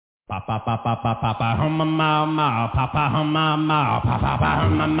Papa papa papa papa hum ma ma papa hum ma ma papa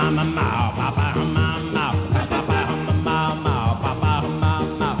hum ma ma ma papa hum ma ma papa hum ma ma papa hum ma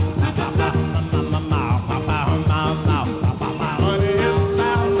ma papa hum ma ma papa hum ma ma papa honey is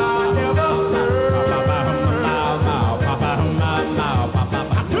sound I never heard papa hum ma ma papa hum ma ma papa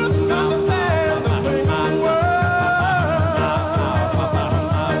I couldn't understand the single word papa hum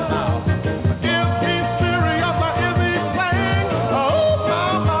ma ma is he serious or is he playing oh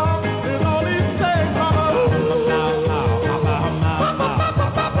mama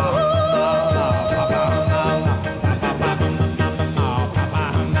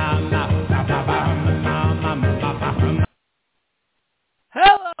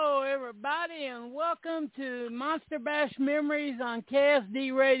Hello, everybody, and welcome to Monster Bash Memories on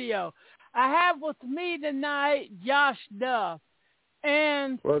KSD Radio. I have with me tonight Josh Duff.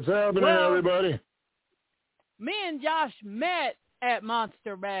 And what's happening, everybody? Me and Josh met at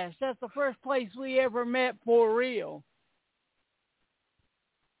Monster Bash. That's the first place we ever met for real.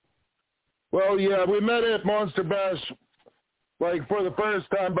 Well, yeah, we met at Monster Bash, like, for the first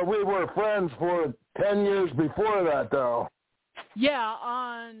time, but we were friends for 10 years before that, though. Yeah,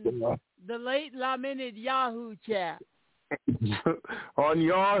 on the late lamented Yahoo chat. On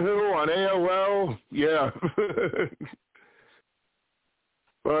Yahoo, on AOL, yeah.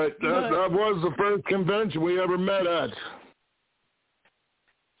 But that was the first convention we ever met at.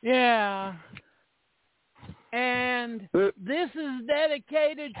 Yeah. And this is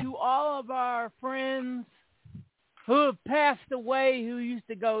dedicated to all of our friends who have passed away who used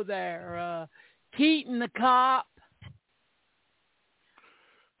to go there. Keaton the Cop,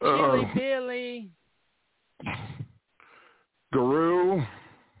 Chili Billy, Guru,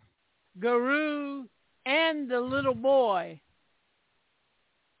 and the little boy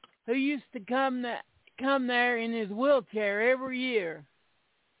who used to come there in his wheelchair every year.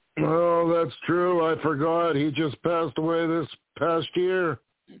 Oh, that's true. I forgot. He just passed away this past year.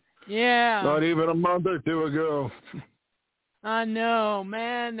 Yeah. Not even a month or two ago. I know,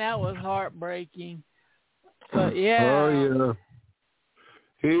 man. That was heartbreaking. But yeah. Oh, yeah.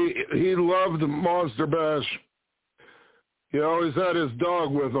 He loved Monster Bash. He always had his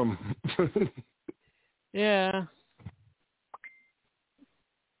dog with him. Yeah.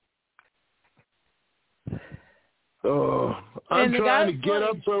 Oh, I'm trying to get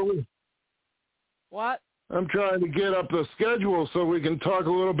up What? I'm trying to get up the schedule so we can talk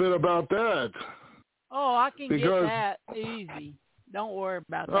a little bit about that. Oh, I can get that easy. Don't worry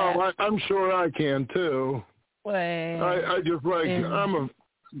about that. Oh, I'm sure I can too. Well, I just I'm a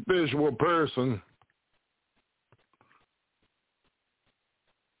visual person.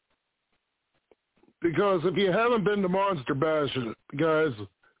 Because if you haven't been to Monster Bash, guys,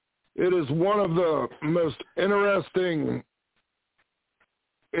 it is one of the most interesting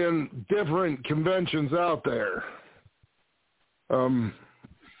and different conventions out there.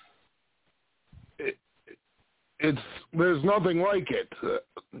 There's nothing like it.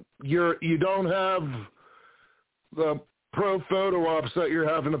 You don't have the pro photo ops that you're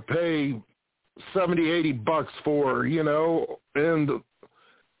having to pay $70-$80 for, and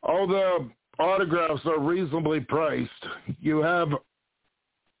all the autographs are reasonably priced. You have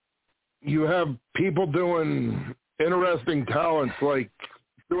people doing interesting talents, like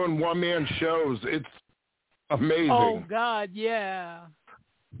doing one-man shows. It's amazing. Oh, God, yeah.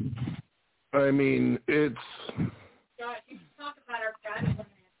 I mean, it's... Josh, you can talk about our guys.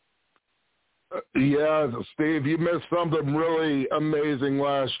 Yeah, Steve, you missed something really amazing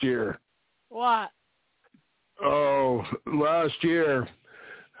last year. What? Oh, last year,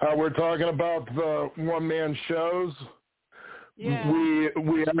 how we're talking about the one-man shows. Yeah.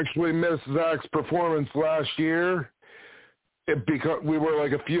 We actually missed Zach's performance last year because we were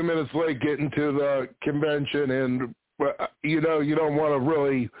like a few minutes late getting to the convention, and you don't want to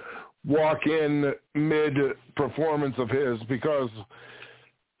really walk in mid-performance of his because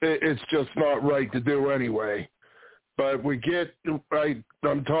it's just not right to do anyway. But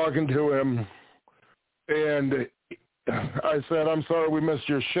I'm talking to him, and I said, "I'm sorry we missed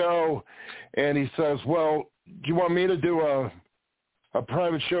your show," and he says, "Well, do you want me to do a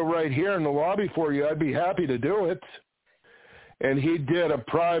private show right here in the lobby for you? I'd be happy to do it." And he did a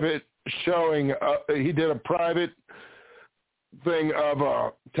private showing. He did a private thing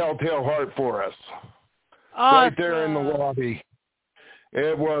of Telltale Heart for us. Awesome. Right there in the lobby.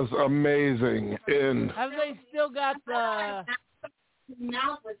 It was amazing. And have they still got the...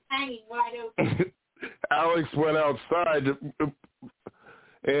 mouth was hanging wide open. Alex went outside,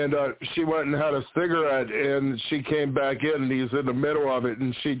 and she went and had a cigarette, and she came back in, and he's in the middle of it,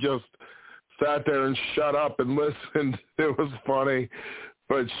 and she just sat there and shut up and listened. It was funny.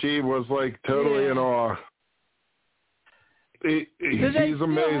 but she was like totally in awe. Do they He's still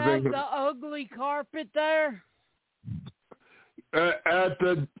amazing. have the ugly carpet there? At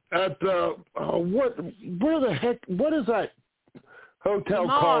the where the heck, what is that hotel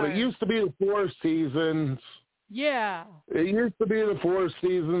called? It used to be the Four Seasons. Yeah. It used to be the Four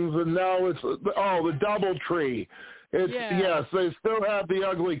Seasons, and now it's the DoubleTree. Yes, they still have the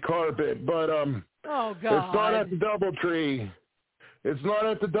ugly carpet, but oh God, it's not at the DoubleTree. It's not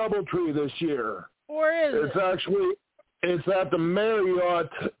at the DoubleTree this year. Where is it? It's at the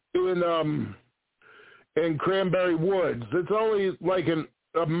Marriott in Cranberry Woods. It's only like a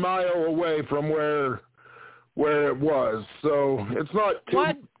mile away from where it was, so it's not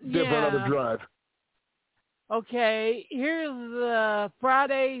too different of a drive. Okay, here's the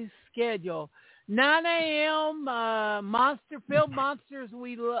Friday schedule. 9 a.m. Field Monsters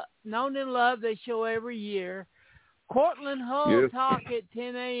we known and love. They show every year. Cortland Hull talk at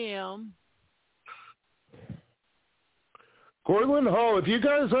 10 a.m. Cortland Hull, if you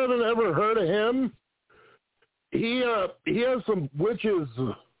guys haven't ever heard of him, he has some witches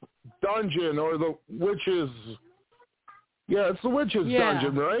dungeon or the witches. Yeah, it's the witches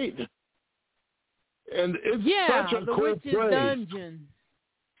dungeon, right? And it's such a cool place. Dungeon.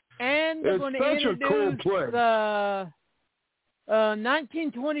 And they're going to introduce cool place. The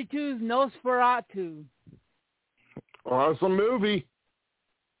 1922's Nosferatu. Awesome movie.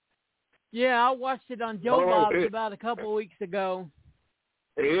 Yeah, I watched it on Joe Bob's about a couple of weeks ago.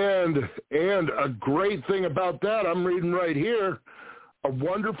 And a great thing about that, I'm reading right here, a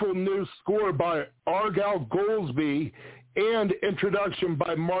wonderful new score by Argyle Goolsby and introduction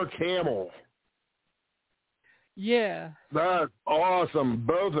by Mark Hamill. Yeah. That's awesome.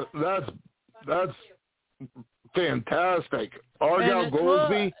 That's fantastic. Argyle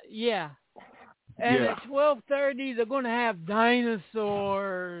Goolsby. Yeah. And at 12:30 they're going to have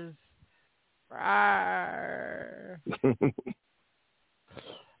dinosaurs.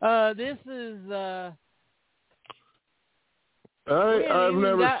 This is I've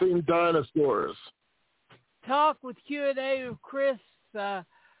never seen dinosaurs. Talk with Q&A with Chris, the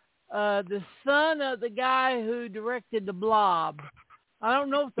son of the guy who directed The Blob. I don't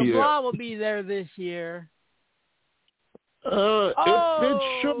know if The Blob will be there this year. It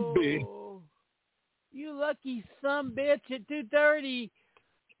should be. You lucky son bitch. At 2:30,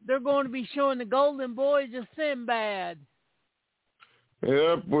 they're going to be showing The Golden Boys of Sinbad.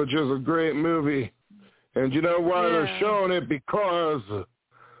 Yep, which is a great movie. And you know why they're showing it? Because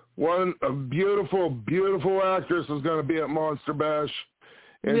a beautiful, beautiful actress is going to be at Monster Bash.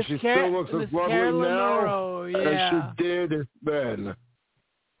 And she still looks as lovely now as she did then.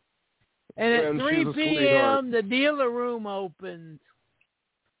 And at 3 p.m., the dealer room opens.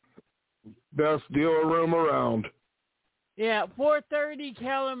 Best dealer room around. Yeah, at 4:30,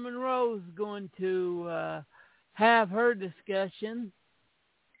 Kelly Monroe's going to have her discussion.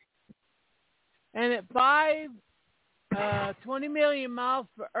 And at 5, 20 Million Miles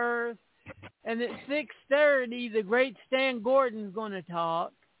for Earth. And at 6:30, the great Stan Gordon's going to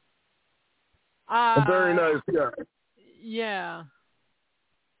talk. A very nice guy. Yeah.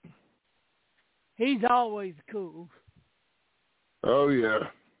 He's always cool. Oh, yeah.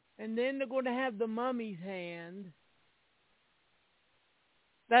 And then they're going to have The Mummy's Hand.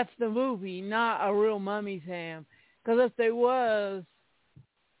 That's the movie, not a real mummy's hand. Because if there was,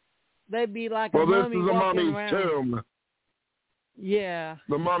 they'd be like a mummy walking around. Well, this is a mummy's tomb. Yeah.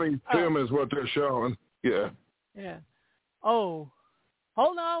 The mummy's tomb is what they're showing. Yeah. Yeah. Oh,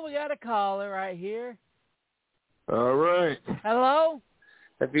 hold on. We got a caller right here. All right. Hello?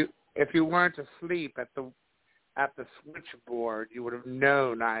 If you weren't asleep at the switchboard, you would have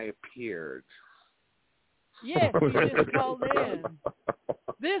known I appeared. Yes, you just called in.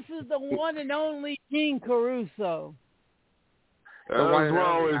 This is the one and only Gene Caruso. As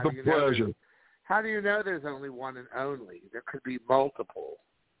always, a pleasure. How do you know there's only one and only? There could be multiple.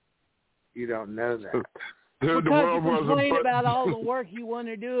 You don't know that. Dude, because you complain about all the work you want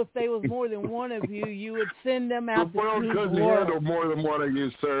to do. If there was more than one of you, you would send them out to do the work. The world couldn't handle more than one of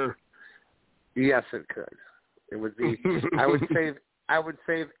you, sir. Yes, it could. It would be. I would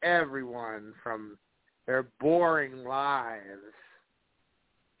save everyone from their boring lives.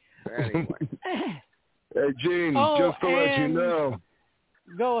 Anyway. Hey, Gene, just to let you know.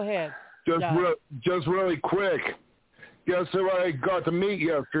 Go ahead. Just really quick. Guess who I got to meet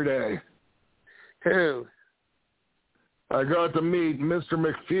yesterday? Who? I got to meet Mr.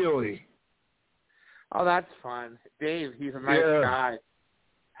 McFeely. Oh, that's fun. Dave, he's a nice guy.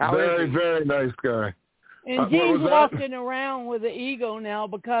 Very nice guy. And Gene's walking around with an ego now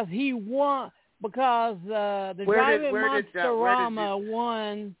because he won. because the Drive-In Monster-Rama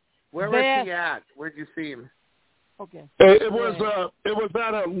won. Where was he at? Where'd you see him? Okay. It was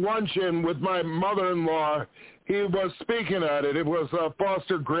at a luncheon with my mother-in-law. He was speaking at it. It was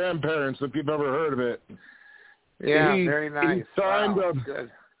Foster Grandparents, if you've ever heard of it. Yeah, very nice. He signed,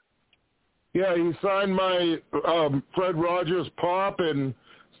 good. Yeah, he signed my Fred Rogers Pop and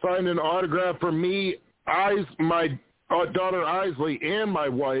signed an autograph for me, my daughter Isley, and my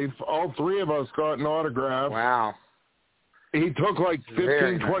wife. All three of us got an autograph. Wow. He took like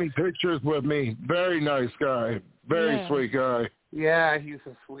 15, 20 pictures with me. Very nice guy. Very sweet guy. Yeah, he's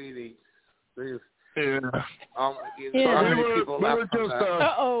a sweetie. Yeah.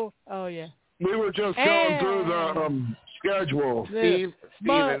 We were just going through the schedule.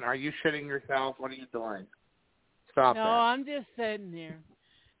 Steven, are you shitting yourself? What are you doing? Stop that. No, I'm just sitting here.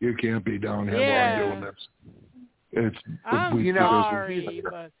 You can't be down here while I'm doing this. I'm sorry,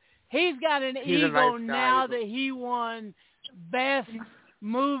 but he's got an ego now that he won Best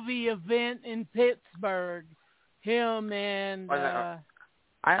Movie Event in Pittsburgh. Him and...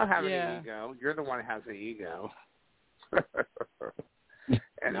 I don't have an ego. You're the one who has the ego.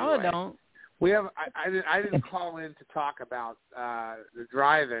 Anyway, no, I don't. We have. I didn't call in to talk about the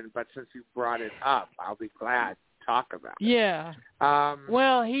drive-in, but since you brought it up, I'll be glad to talk about it. Yeah.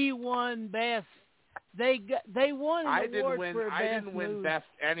 Well, he won Best. They won an award for Best Movie. I didn't win Best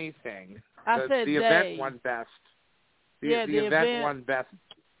anything. The event won Best. The event won Best.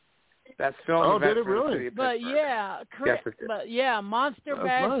 That's film event. Did it really? But Monster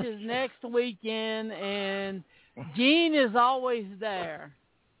Bash is next weekend, and Gene is always there.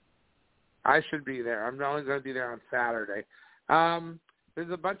 I should be there. I'm only going to be there on Saturday.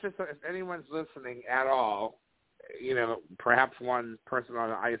 There's a bunch of, if anyone's listening at all, perhaps one person on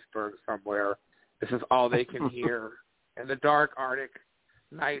an iceberg somewhere, this is all they can hear in the dark Arctic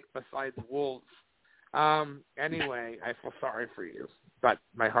night besides wolves. Anyway, I feel sorry for you, but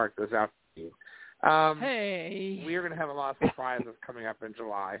my heart goes out to you. Hey. We are going to have a lot of surprises coming up in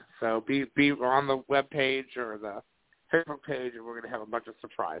July. So be on the webpage or the Facebook page, and we're going to have a bunch of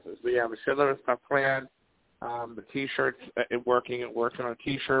surprises. We have a shitload of stuff planned. The T-shirts, working on a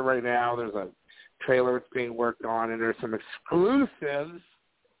T-shirt right now. There's a trailer that's being worked on, and there's some exclusives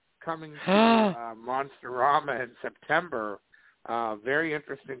coming to Monster-Rama in September. Very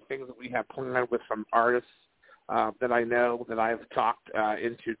interesting things that we have planned with some artists that I know that I've talked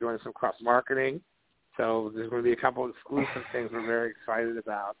into doing some cross-marketing. So there's going to be a couple of exclusive things we're very excited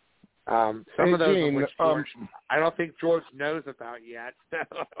about. Some of those Gene, which George, I don't think George knows about yet.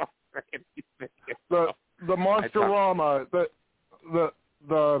 The Monster-Rama,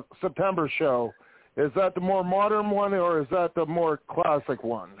 the September show, is that the more modern one or is that the more classic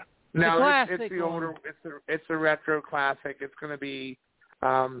one? No, it's the older. It's a retro classic. It's going to be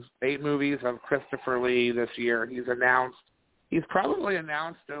 8 movies of Christopher Lee this year. He's probably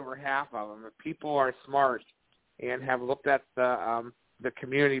announced over half of them. If people are smart and have looked at the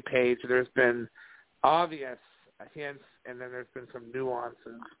community page, there's been obvious hints, and then there's been some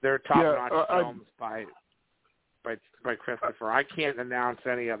nuances. They're top-notch films by Christopher. I can't announce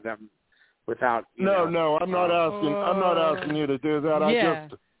any of them without. No, I'm not asking you to do that. Yeah.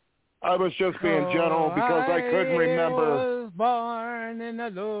 I was just being general because I couldn't remember. I was born in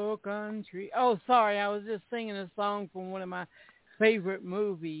the low country. Oh, sorry, I was just singing a song from one of my favorite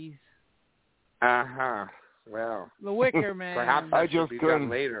movies. Uh-huh. Well, The Wicker Man. Perhaps I just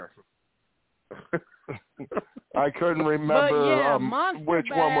couldn't later. I couldn't remember which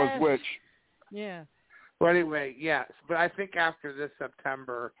Bash, one was which. Yeah. Well, anyway, yes. But I think after this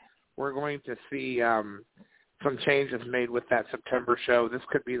September, we're going to see some changes made with that September show. This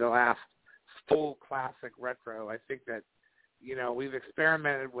could be the last full classic retro. I think that, we've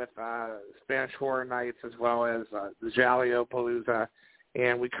experimented with Spanish Horror Nights as well as the Jaleo Palooza,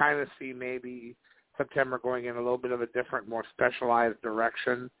 and we kind of see maybe September going in a little bit of a different, more specialized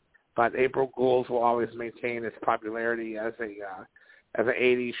direction. But April Ghouls will always maintain its popularity as an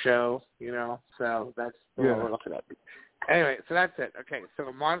 80s show, So that's what we're looking at. Anyway, so that's it. Okay,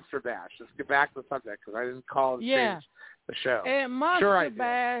 so Monster Bash. Let's get back to the subject because I didn't call it change the show. And Monster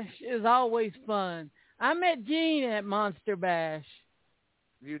Bash is always fun. I met Gene at Monster Bash.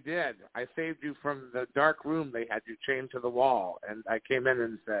 You did. I saved you from the dark room they had you chained to the wall, and I came in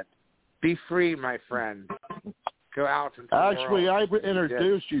and said, "Be free, my friend. Go out into the world." Actually, I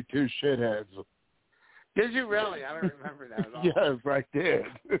introduced you to shitheads. Did you really? I don't remember that at all. Yes, I did.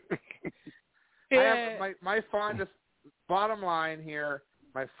 I have my fondest, bottom line here,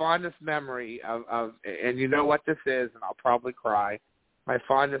 my fondest memory of, and you know what this is, and I'll probably cry, my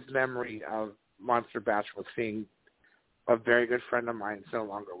fondest memory of Monster Bash was seeing a very good friend of mine is no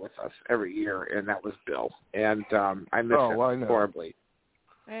longer with us every year, and that was Bill. And I miss him horribly.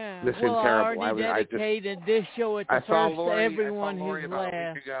 Yeah. Miss him well, terrible. I already dedicated this show at the first to everyone who's about left.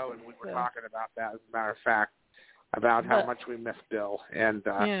 a week ago, and we were talking about that, as a matter of fact, about how much we miss Bill. And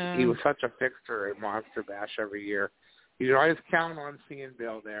he was such a fixture at Monster Bash every year. You could always count on seeing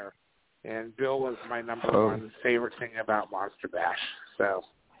Bill there. And Bill was my number one favorite thing about Monster Bash. So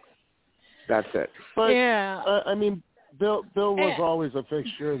that's it. But, I mean, Bill was always a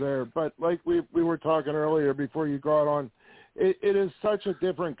fixture there. But like we were talking earlier before you got on, it is such a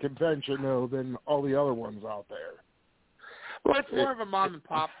different convention, though, than all the other ones out there. Well, it's more of a mom and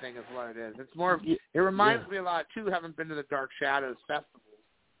pop thing is what it is. It's more of, it reminds me a lot, too, having been to the Dark Shadows festivals.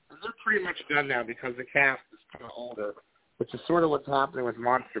 And they're pretty much done now because the cast is kind of older, which is sort of what's happening with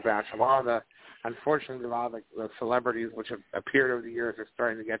Monster Bash. Unfortunately, a lot of the celebrities which have appeared over the years are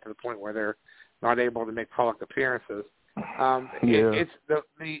starting to get to the point where they're not able to make public appearances.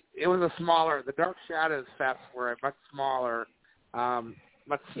 It was a smaller, the Dark Shadows Fest were a much smaller, Yeah,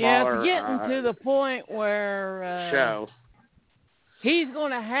 it's getting to the point where show. He's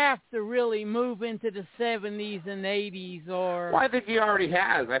going to have to really move into the 70s and 80s, or. Well, I think he already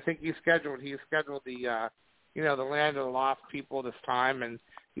has. I think he scheduled the, the Land of the Lost people this time, and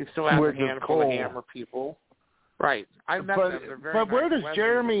he still has a handful of Hammer people. Right. I met them. They're very nice. Where does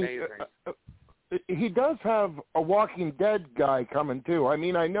Jeremy? He does have a Walking Dead guy coming too. I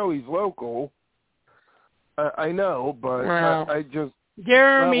mean, I know he's local. I know, but I just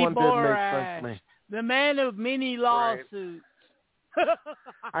Jeremy that one didn't make sense Borash, to me. the man of many lawsuits. Right.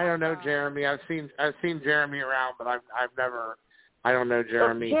 I don't know Jeremy. I've seen Jeremy around, but I don't know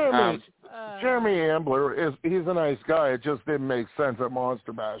Jeremy. Jeremy Ambler he's a nice guy. It just didn't make sense at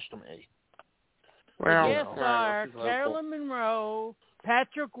Monster Bash to me. Well, yes, sir. Carolyn Monroe,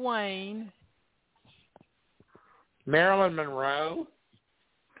 Patrick Wayne, Marilyn Monroe,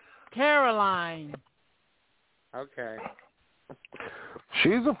 Caroline. Okay.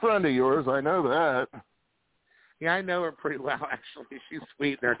 She's a friend of yours. I know that. Yeah, I know her pretty well, actually. She's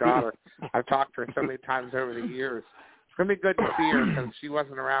sweet, and her daughter. I've talked to her so many times over the years. It's going to be good to see her since she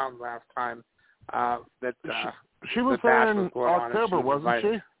wasn't around last time. She was there in October, wasn't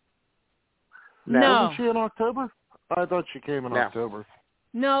she? No. Wasn't she in October? I thought she came in October.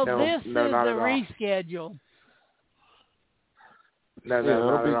 No, this is a reschedule. No,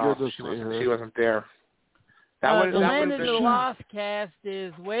 not at all. She wasn't there. The Land of the Lost cast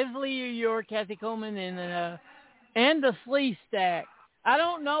is Wesley York, Kathy Coleman, and the Slee Stack. I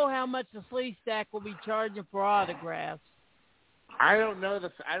don't know how much the Slee Stack will be charging for autographs. I don't know. I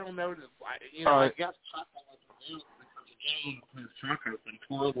guess Chuck was because Chuck has been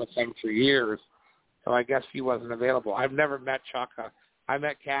touring with them for years, so I guess he wasn't available. I've never met Chuck. I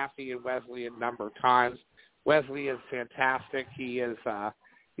met Kathy and Wesley a number of times. Wesley is fantastic. He's a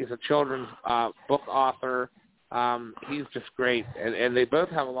children's book author. He's just great, and they both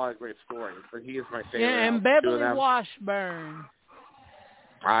have a lot of great stories, but he is my favorite. Yeah, and Beverly Washburn.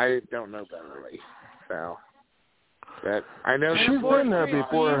 I don't know Beverly, so but I know she's been there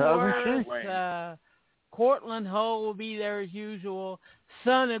before, hasn't she? Cortland Hull will be there as usual.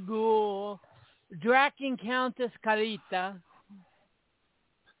 Son of Ghoul, Draken Countess Carita.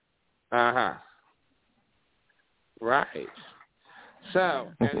 Right.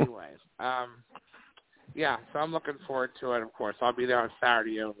 So, anyways, yeah, so I'm looking forward to it, of course. I'll be there on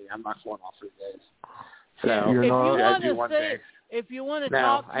Saturday only. I'm not going all 3 days. So, if you want to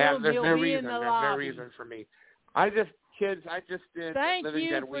talk to him, he'll be in the lobby. There's no reason for me. I just did Living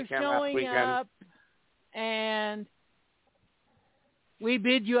Dead Weekend last weekend. Thank you for showing up, and we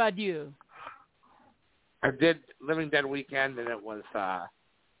bid you adieu. I did Living Dead Weekend, and it was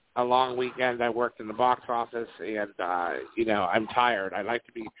a long weekend. I worked in the box office, and I'm tired.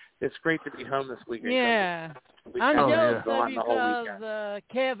 It's great to be home this weekend. Yeah, I'm jealous of you because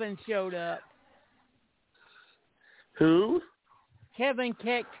Kevin showed up. Who? Kevin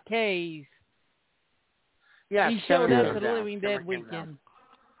Kays. Yeah, he showed up at the Living Dead Weekend.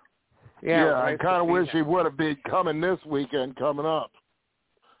 Yeah, I kind of wish he would have been coming this weekend coming up.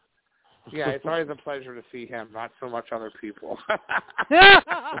 Yeah, it's always a pleasure to see him, not so much other people.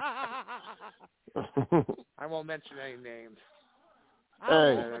 I won't mention any names.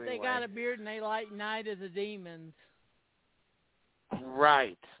 But they got a beard and they like Night of the Demons.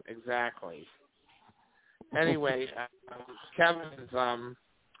 Right, exactly. Anyway, Kevin's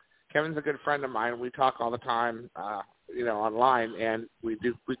a good friend of mine. We talk all the time, online, and we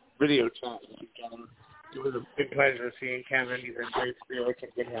video chat with each other. It was a big pleasure seeing Kevin. He's in great spirits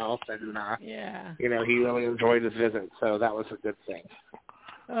and good health, and he really enjoyed his visit. So that was a good thing.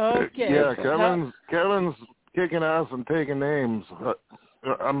 Okay. Yeah, Kevin's kicking ass and taking names.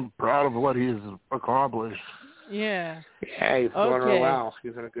 I'm proud of what he's accomplished. Yeah. Yeah, he's doing real well.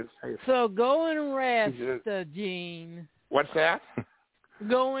 He's in a good place. So go and rest, Gene. What's that?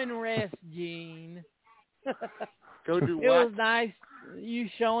 Go and rest, Gene. Go do what? It was nice you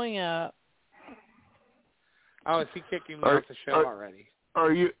showing up. Oh, is he kicking me off the show already?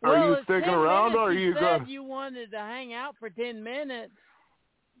 Are you sticking around, or are you going? You wanted to hang out for 10 minutes.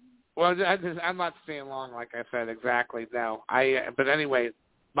 Well, I'm not staying long, like I said. Exactly. No, But anyway,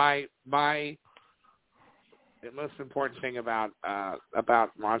 the most important thing about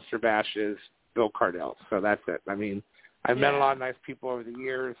Monster Bash is Bill Cardell. So that's it. I mean, I've met a lot of nice people over the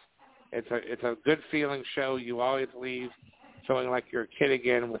years. It's a good feeling show. You always leave feeling like you're a kid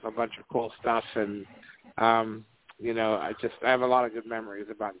again with a bunch of cool stuff, and I have a lot of good memories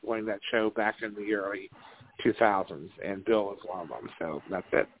about going to that show back in the early 2000s, and Bill was one of them. So that's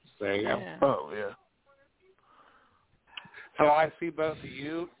it. There you go. Oh yeah. So I see both of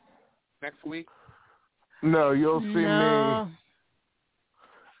you next week. No, you'll see me.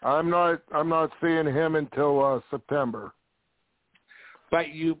 I'm not seeing him until September. But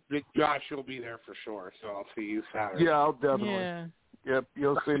Josh, you'll be there for sure. So I'll see you Saturday. Yeah, I'll definitely. Yeah. Yep,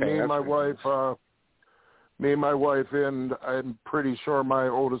 you'll see me and my wife. And I'm pretty sure my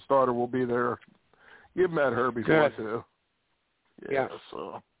oldest daughter will be there. You've met her before too. Yeah.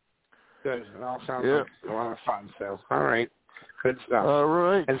 So. Good. It all sounds like a lot of fun. So, all right. Good stuff. All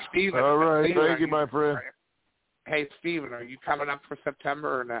right. And Steven. All right. Steven, thank you, my friend. Hey, Steven, are you coming up for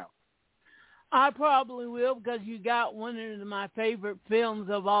September or no? I probably will, because you got one of my favorite films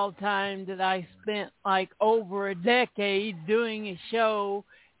of all time that I spent like over a decade doing a show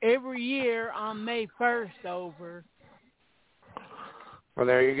every year on May 1st over. Well,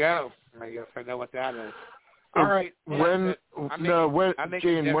 there you go. I guess I know what that is. All right. Gene,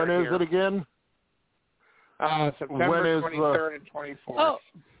 when is it again? September 23rd and 24th. Oh,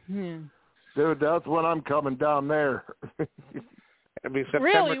 dude, that's when I'm coming down there. It'll be September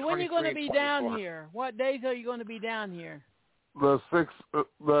really? When are you going to be 24th. down here? What days are you going to be down here? The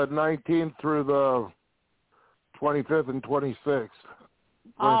 19th through the 25th and 26th.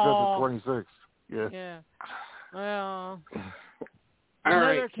 25th and 26th. Yeah. Yeah. Well. All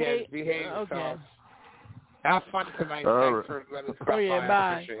right, kids, behave yourselves. Have fun tonight. Thanks for letting us come by. Bye.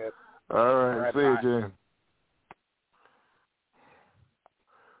 I appreciate it. All right. See you, Jane.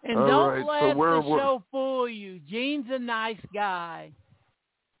 And don't let the show fool you. Gene's a nice guy.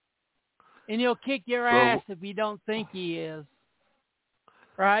 And he'll kick your ass if you don't think he is.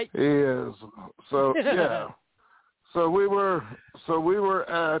 Right? He is. So, yeah. So we were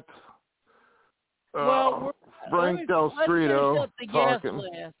at Frank Del Strito talking.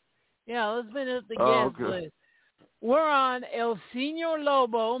 Yeah, let's finish the guest list. We're on El Senor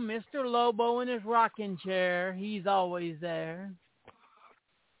Lobo, Mr. Lobo in his rocking chair. He's always there.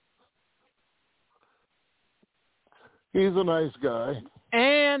 He's a nice guy.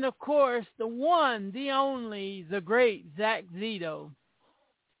 And, of course, the one, the only, the great Zach Zito.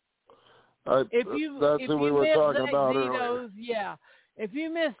 If you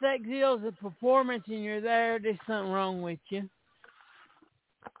miss Zach Zito's performance and you're there's something wrong with you.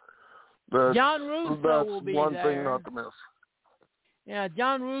 John Russo will be there. That's one thing not to miss. Yeah,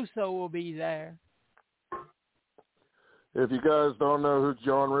 John Russo will be there. If you guys don't know who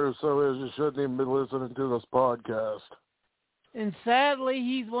John Russo is, you shouldn't even be listening to this podcast. And sadly,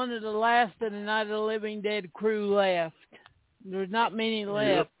 he's one of the last of the Night of the Living Dead crew left. There's not many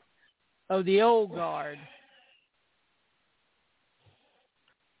left of the old guard.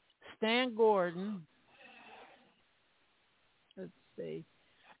 Stan Gordon. Let's see.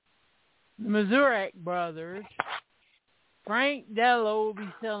 The Mazurek brothers. Frank Dello will be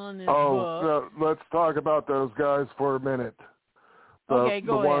selling his book. Let's talk about those guys for a minute. Go ahead.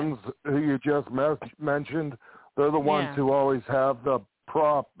 The ones who you just mentioned, they're the ones who always have the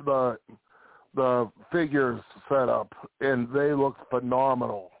figures set up, and they look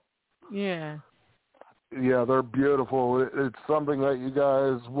phenomenal. Yeah. Yeah, they're beautiful. It's something that you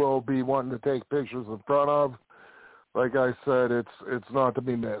guys will be wanting to take pictures in front of. Like I said, it's not to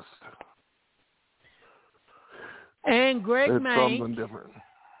be missed. And Greg Mank. It's something different.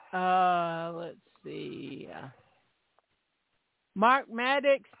 Let's see. Mark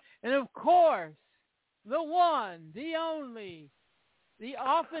Maddox. And, of course, the one, the only, the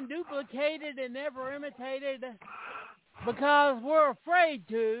often duplicated and never imitated because we're afraid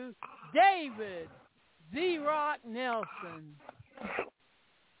to, David Z-Rock Nelson.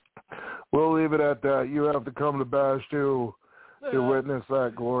 We'll leave it at that. You have to come to Bash to witness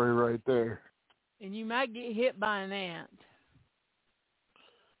that glory right there. And you might get hit by an ant.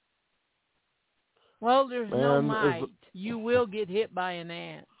 Well, there's no might. You will get hit by an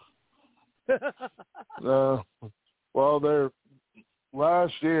ant. Well,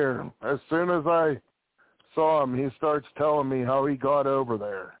 last year, as soon as I saw him, he starts telling me how he got over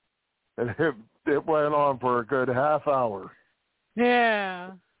there. And it went on for a good half hour.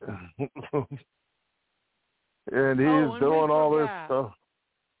 Yeah. And he's doing all this stuff.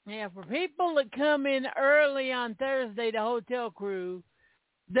 Yeah, for people that come in early on Thursday, the hotel crew,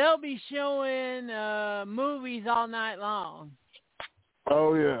 they'll be showing movies all night long.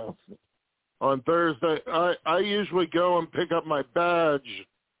 Oh, yeah. On Thursday, I usually go and pick up my badge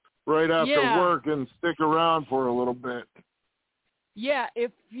right after work and stick around for a little bit. Yeah,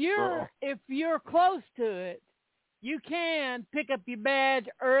 if you're close to it, you can pick up your badge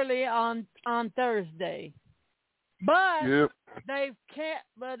early on Thursday. But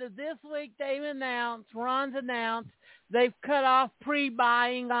but this week Ron's announced they've cut off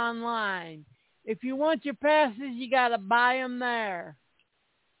pre-buying online. If you want your passes, you got to buy them there.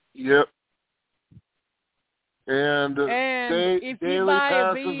 Yep. And if you daily buy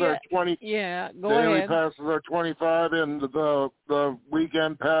passes are 20. Yeah, go daily ahead. passes are 25, and the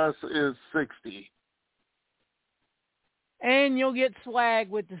weekend pass is 60. And you'll get swag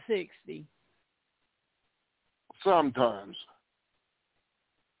with the 60. Sometimes.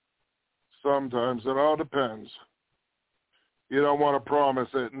 It all depends. You don't want to promise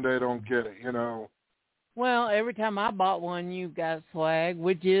it and they don't get it, you know. Well, every time I bought one, you got swag,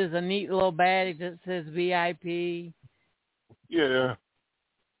 which is a neat little badge that says VIP. Yeah.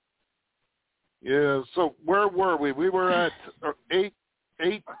 Yeah, so where were we? We were at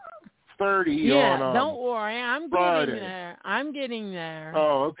 8:30 yeah, on don't worry. I'm Friday. getting there.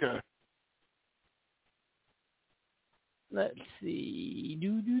 Oh, okay. Let's see.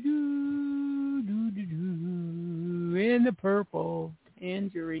 In the purple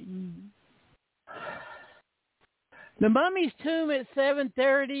tangerine. The Mummy's Tomb at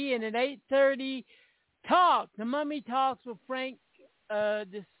 7:30, and at 8:30, The Mummy Talks with Frank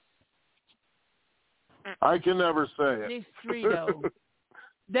I can never say it. Distrito.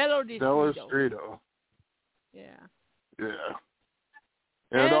 Delastrito. Yeah. Yeah.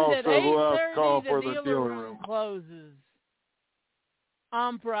 And also, at who else 8:30, called the for the dealer dealer room room? closes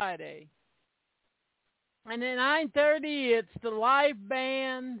on Friday. And at 9:30, it's the live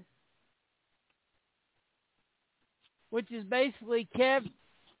band, which is basically Kevin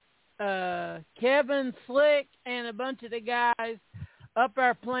Slick and a bunch of the guys up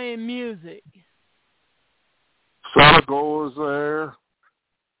there playing music. Sonical is there.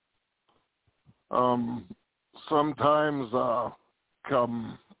 Sometimes I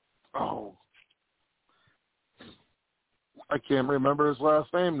can't remember his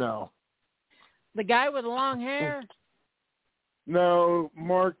last name now. The guy with the long hair? No,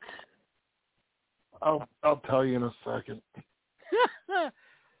 Mark. I'll tell you in a second.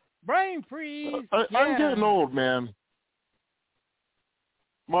 Brain freeze. I'm getting old, man.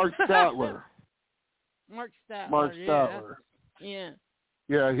 Mark Statler. Mark Statler. Mark Statler. Yeah.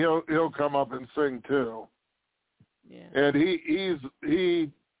 Yeah, he'll come up and sing too. Yeah. And he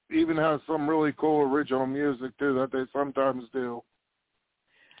even has some really cool original music too that they sometimes do.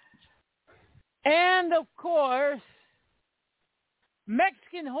 And of course,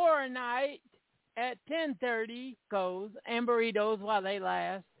 Mexican Horror Night at 10:30 goes, and burritos while they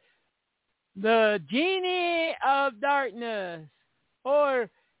last. The Genie of Darkness, or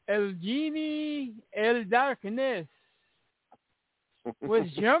El Genie El Darkness,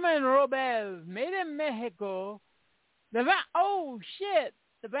 with German Robel, made in Mexico. The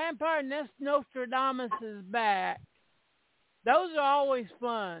Vampire Nostradamus is back. Those are always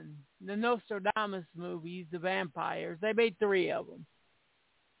fun. The Nostradamus movies, the vampires. They made 3 of them.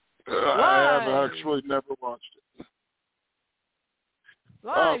 I have actually never watched it.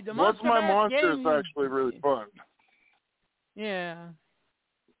 Live, the What's My Monster is game actually really fun. Yeah.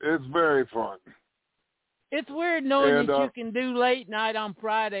 It's very fun. It's weird knowing that you can do late night on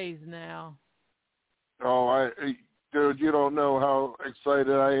Fridays now. Oh, dude, you don't know how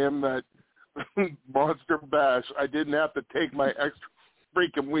excited I am that Monster Bash, I didn't have to take my extra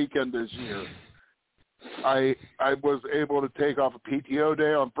freaking weekend this year. I was able to take off a PTO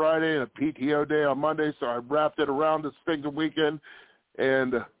day on Friday and a PTO day on Monday, so I wrapped it around this freaking weekend,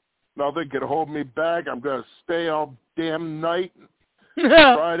 and nothing can hold me back. I'm going to stay all damn night,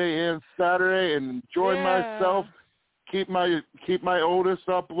 Friday and Saturday, and enjoy myself. Keep my oldest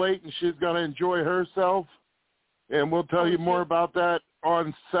up late, and she's going to enjoy herself. And we'll tell you more about that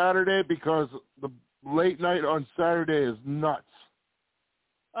on Saturday, because the late night on Saturday is nuts.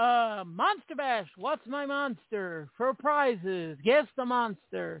 Monster Bash, What's My Monster? For prizes, guess the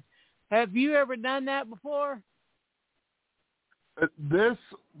monster. Have you ever done that before? This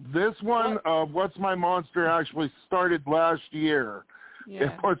one, What's My Monster, actually started last year. Yeah.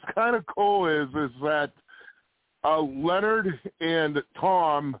 And what's kind of cool is that Leonard and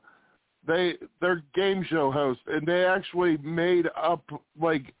Tom, they're game show hosts, and they actually made up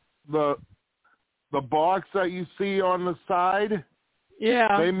like the box that you see on the side.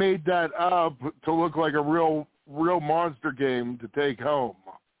 Yeah. They made that up to look like a real monster game to take home.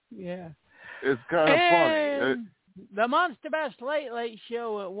 Yeah. It's kind of funny. The Monster Bash Late Late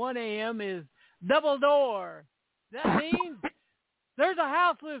Show at 1 a.m. is double door. That means there's a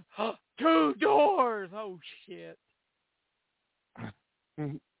house with 2 doors. Oh, shit.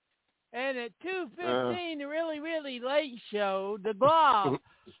 And at 2:15, the Really, Really Late Show, The Glob,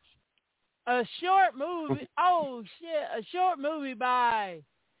 a short movie. Oh, shit. A short movie by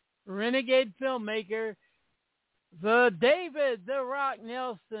renegade filmmaker, the David The Rock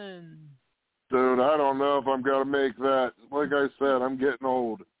Nelson. Dude, I don't know if I'm going to make that. Like I said, I'm getting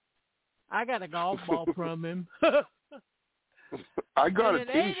old. I got a golf ball from him. I got a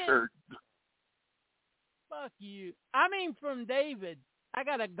T-shirt. Fuck you. I mean from David. I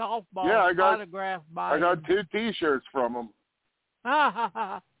got a golf ball autographed by him. I got 2 T-shirts from him.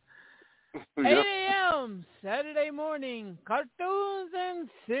 8 a.m. Saturday morning, cartoons and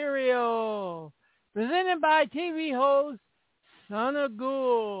cereal. Presented by TV host Son of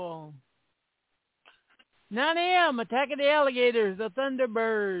Ghoul. 9 a.m. Attack of the Alligators, the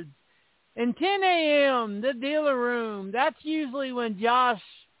Thunderbirds. And 10 a.m. The Dealer Room. That's usually when Josh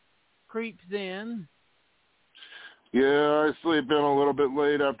creeps in. Yeah, I sleep in a little bit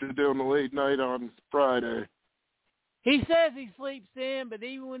late after doing the late night on Friday. He says he sleeps in, but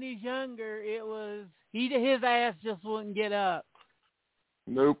even when he's younger, his ass just wouldn't get up.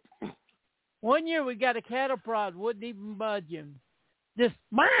 Nope. One year we got a cattle prod, wouldn't even budge him. Just,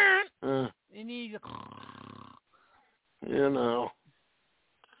 and he's, you know.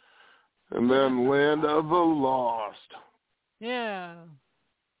 And then Land of the Lost. Yeah.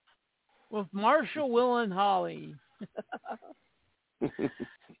 With Marshall, Will, and Holly.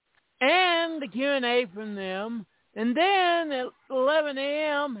 And the Q&A from them. And then at 11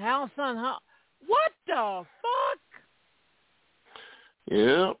 a.m., House on House. What the fuck?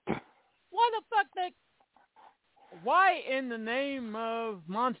 Yep. What the fuck? Why in the name of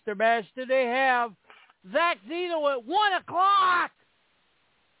Monster Bash do they have Zach Zito at 1 o'clock?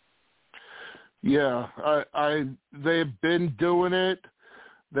 Yeah, they've been doing it.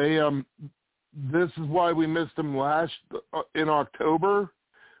 This is why we missed them last in October,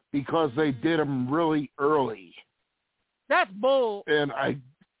 because they did them really early. That's bull. And I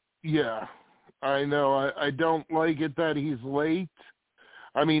know. I don't like it that he's late.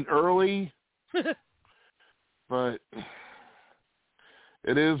 I mean, early. But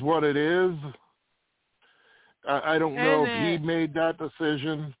it is what it is. I don't know if he made that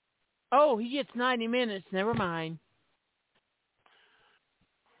decision. Oh, he gets 90 minutes. Never mind.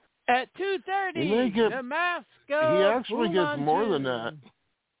 At 2:30, the Mask of He actually gets more than that.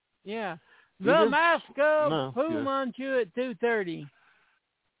 Yeah. The Mask of Fu Manchu at 2:30.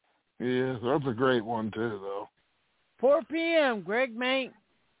 Yeah, that's a great one, too, though. 4 p.m., Greg Mank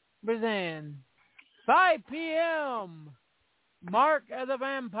Bazan. 5 p.m., Mark of the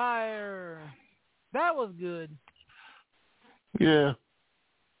Vampire. That was good. Yeah.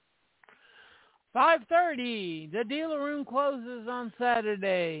 5:30, the Dealer Room closes on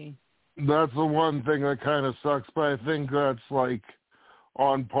Saturday. That's the one thing that kind of sucks, but I think that's like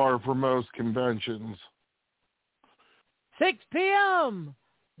on par for most conventions. 6 p.m.,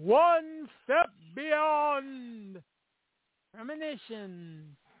 One Step Beyond.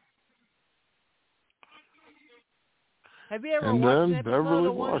 Premonition. Have you ever watched an episode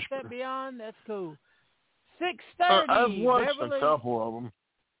of One Step Beyond? That's cool. 6:30. I've watched a couple of them.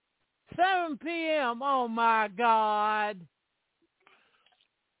 7 p.m. Oh, my God.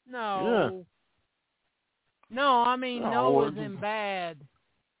 No. Yeah. No, I mean, no isn't bad.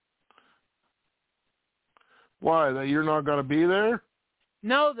 Why? That you're not going to be there?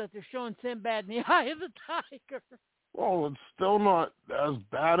 No, that they're showing Sinbad in the Eye of the Tiger. Well, it's still not as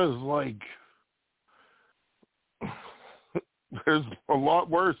bad as, like, there's a lot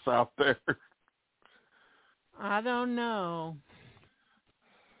worse out there. I don't know.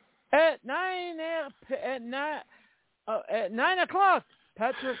 At 9 o'clock,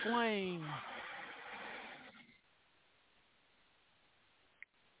 Patrick Wayne.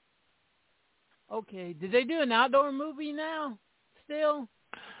 Okay, did they do an outdoor movie now? Still?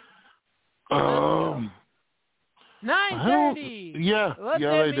 9:30. Yeah,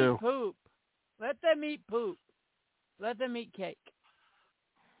 they do. Poop. Let them eat poop. Let them eat cake.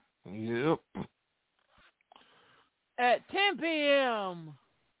 Yep. At 10 p.m.,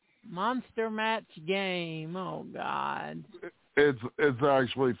 Monster Match game. Oh, God. It's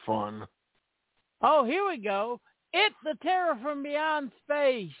actually fun. Oh, here we go. It's the Terror from Beyond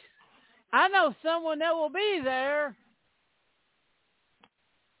Space. I know someone that will be there.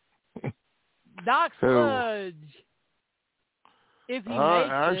 Doc Sludge. If he makes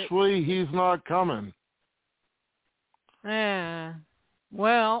actually, he's not coming. Yeah.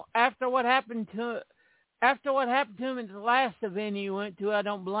 Well, after what happened to him at the last event he went to, I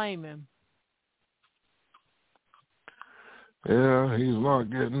don't blame him. Yeah, he's not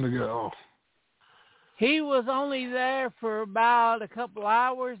getting to go. He was only there for about a couple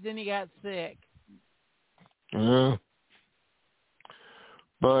hours, then he got sick. Yeah.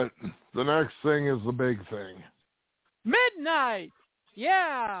 But the next thing is the big thing. Midnight!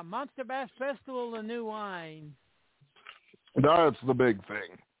 Yeah, Monster Bass Festival of New Wine. That's the big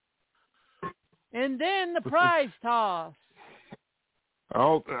thing. And then the prize toss.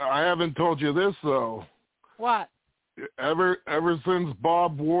 Oh, I haven't told you this, though. What? Ever since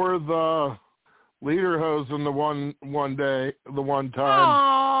Bob wore the lederhosen the one time,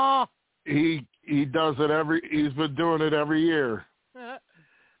 Aww. he does it he's been doing it every year.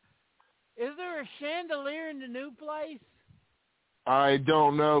 Is there a chandelier in the new place? I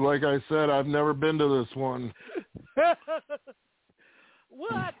don't know. Like I said, I've never been to this one. We'll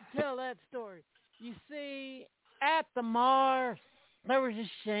have to tell that story. You see, at the Mars, there was a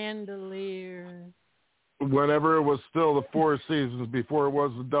chandelier. Whenever it was still the Four Seasons, before it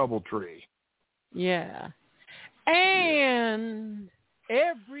was the Doubletree. Yeah. And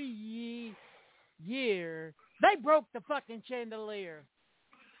every year, they broke the fucking chandelier.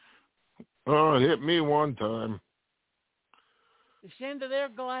 Oh, it hit me one time. The chandelier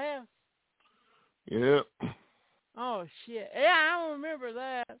glass? Yep. Oh, shit. Yeah, I don't remember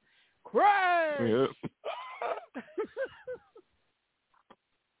that. Crash! Yep.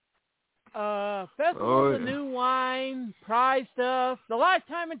 Festival of the New Wine, prize stuff, the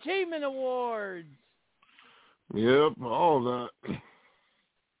Lifetime Achievement Awards. Yep, all that.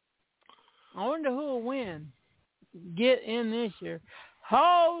 I wonder who will win. Get in this year.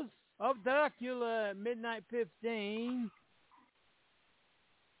 House of Dracula at midnight 15.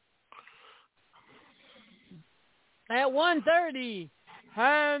 At 1:30,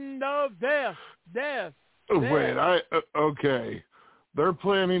 Hand of Death. Wait, okay. They're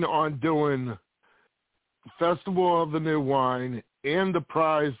planning on doing Festival of the New Wine and the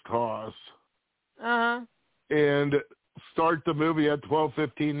prize toss. Uh-huh. And start the movie at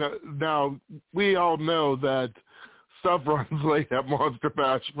 12:15. Now, we all know that stuff runs late at Monster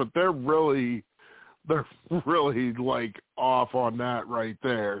Bash, but they're really like off on that right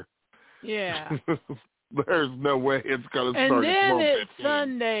there. Yeah. There's no way it's going to start at 12:15. And then it's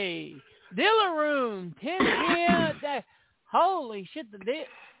Sunday. Dealer Room, 10 p.m. Holy shit, the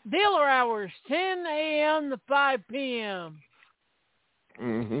dealer hours, 10 a.m. to 5 p.m.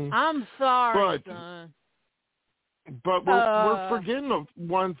 Mm-hmm. I'm sorry, son. But we're forgetting of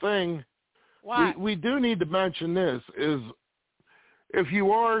one thing. What? We do need to mention this is if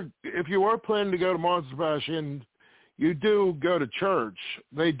you are planning to go to Monster Bash and you do go to church,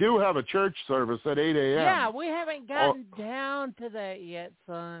 they do have a church service at 8 a.m. Yeah, we haven't gotten down to that yet,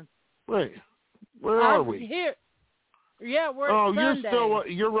 son. Wait, where are we? Here. Yeah, we're at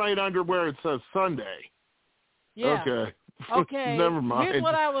Sunday. You're right under where it says Sunday. Yeah. Okay. Never mind. Here's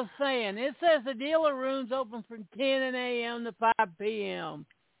what I was saying. It says the dealer room's open from 10 a.m. to 5 p.m.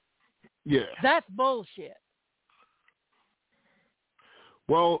 Yeah. That's bullshit.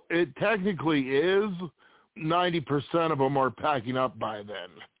 Well, it technically is. 90% of them are packing up by then.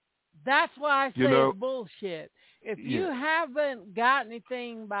 That's why I say it's bullshit. If you haven't got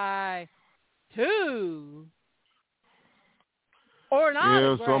anything by 2 or an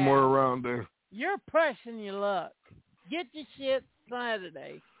autograph, somewhere around there, you're pressing your luck. Get your shit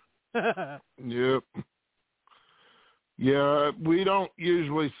Saturday. Yep. Yeah, we don't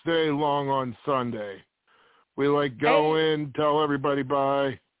usually stay long on Sunday. We go in, tell everybody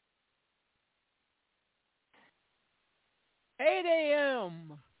bye. 8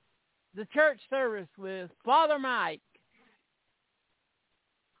 a.m. The church service with Father Mike.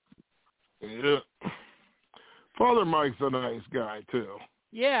 Yeah. Father Mike's a nice guy, too.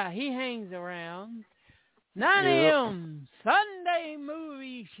 Yeah, he hangs around. 9 a.m. Sunday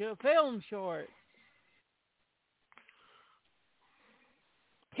movie film short.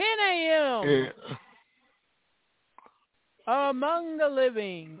 10 a.m. Yeah. Among the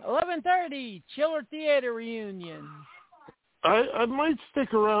Living. 11:30 Chiller Theater reunion. I might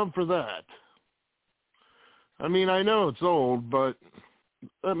stick around for that. I mean, I know it's old, but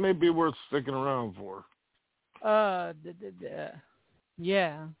that may be worth sticking around for.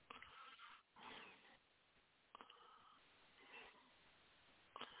 Yeah.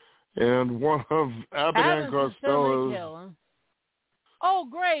 And one of Abbott and Costello's. Oh,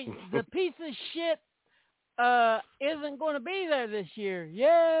 great! The piece of shit isn't going to be there this year.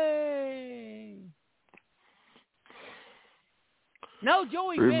 Yay! No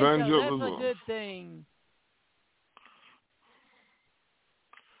Joey Vento. That's a good thing.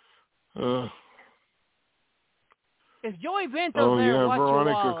 If Joey Vento's there, watch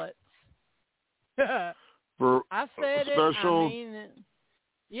Veronica, your wallet. I said special, it. I mean it.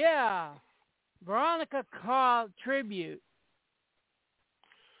 Yeah. Veronica Carl tribute.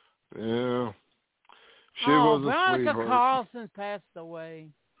 Yeah. She was a Veronica sweetheart. Carlson passed away.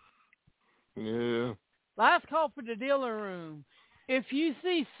 Yeah. Last call for the dealer room. If you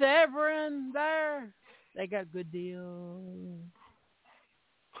see Severin there, they got good deals.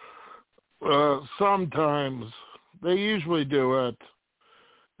 Sometimes. They usually do at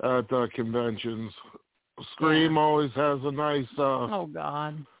conventions. Scream always has a nice oh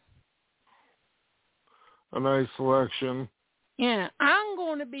God. A nice selection. Yeah, I'm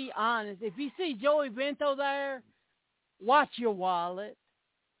going to be honest. If you see Joey Vento there, watch your wallet.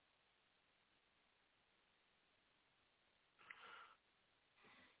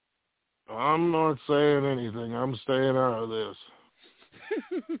 I'm not saying anything. I'm staying out of this.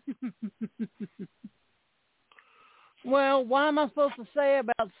 Well, what am I supposed to say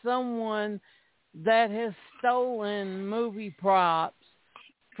about someone that has stolen movie props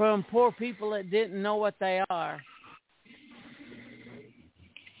from poor people that didn't know what they are?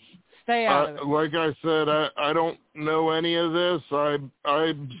 Stay out of it. Like I said, I don't know any of this.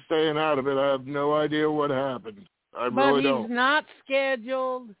 I'm staying out of it. I have no idea what happened. I really don't. But he's not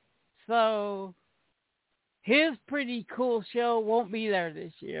scheduled, so his pretty cool show won't be there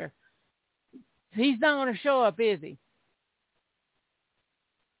this year. He's not going to show up, is he?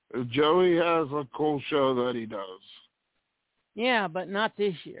 Joey has a cool show that he does. Yeah, but not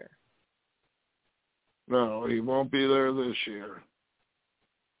this year. No, he won't be there this year.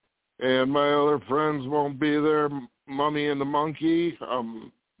 And my other friends won't be there, Mummy and the Monkey.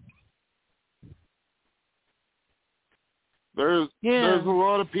 There's a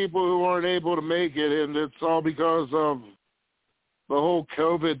lot of people who aren't able to make it, and it's all because of the whole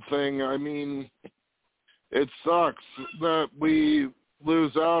COVID thing. I mean, it sucks that we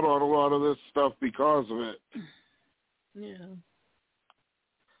lose out on a lot of this stuff because of it. Yeah.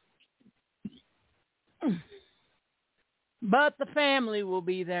 But the family will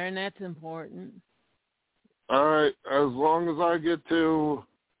be there, and that's important. All right. As long as I get to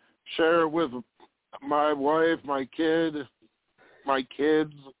share it with my wife, my kids,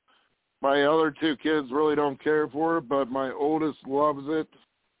 my other two kids really don't care for it, but my oldest loves it.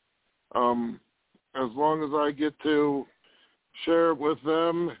 As long as I get to share it with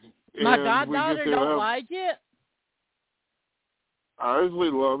them. My goddaughter don't like it? Isley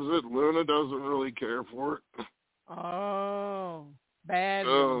loves it. Luna doesn't really care for it. Oh, bad.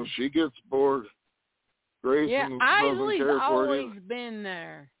 Oh, she gets bored. Grayson doesn't care for it. Always been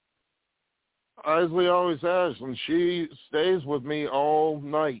there. Isley always has, and she stays with me all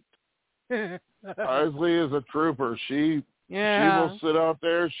night. Isley is a trooper. She will sit out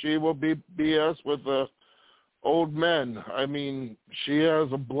there. She will be BS with the old men. I mean, she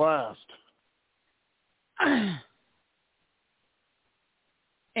has a blast.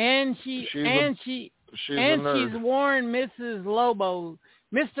 And she's worn Mr. Lobo's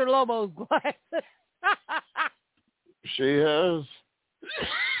glasses. She has.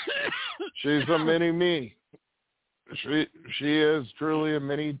 She's a mini me. She is truly a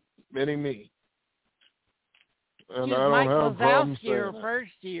mini me. And she's I don't Mike have problems saying her that.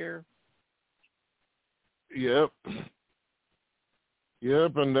 first year. Yep,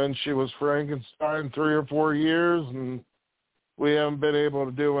 and then she was Frankenstein 3 or 4 years, and we haven't been able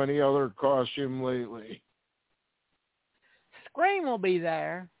to do any other costume lately. Scream will be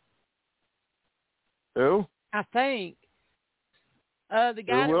there. Who? I think. The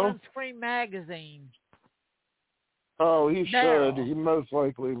guy that runs Scream magazine. Oh, he Daryl. should. He most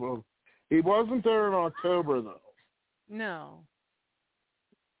likely will. He wasn't there in October, though. No.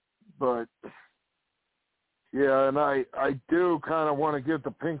 But, yeah, and I do kind of want to get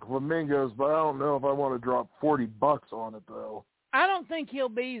the pink flamingos, but I don't know if I want to drop $40 on it, though. I don't think he'll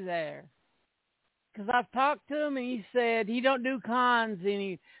be there. Because I've talked to him, and he said he don't do cons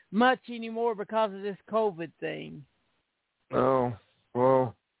much anymore because of this COVID thing. Oh,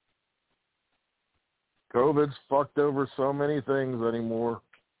 well, COVID's fucked over so many things anymore.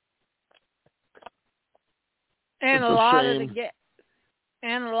 And it's a lot shame. of the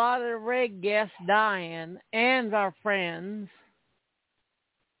And a lot of the red guests dying, and our friends.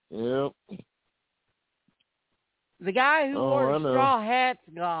 Yep. The guy who wore the straw hat's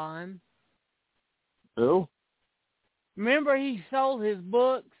gone. Who? Remember he sold his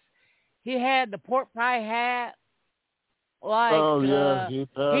books? He had the pork pie hat. Like, he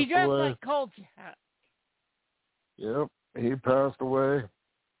passed away. He dressed like Colts hat. Yep, he passed away.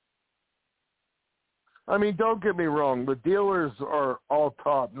 I mean, don't get me wrong. The dealers are all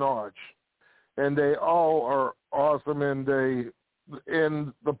top notch, and they all are awesome, and the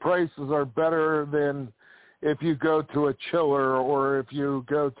prices are better than if you go to a chiller or if you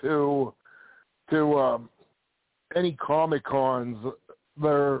go to any Comic Cons.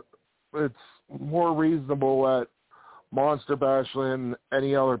 It's more reasonable at Monster Bash than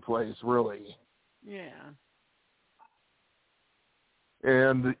any other place, really. Yeah.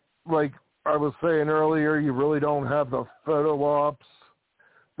 And like I was saying earlier, you really don't have the photo ops.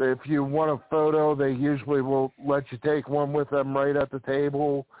 If you want a photo, they usually will let you take one with them right at the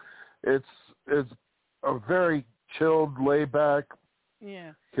table. It's a very chilled, laid-back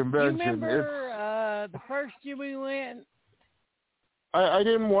convention. You remember the first year we went? I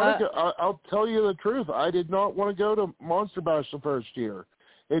didn't want to go. I'll tell you the truth. I did not want to go to Monster Bash the first year.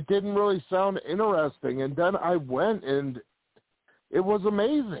 It didn't really sound interesting. And then I went, and it was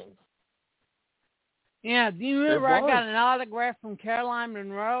amazing. Yeah, do you remember I got an autograph from Caroline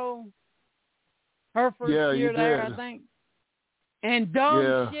Monroe? Her first year there, did. I think. And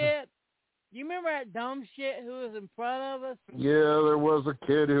dumb shit. You remember that dumb shit who was in front of us? Yeah, there was a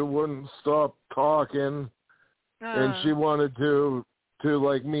kid who wouldn't stop talking, and she wanted to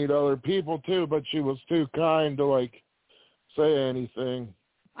like meet other people too, but she was too kind to like say anything.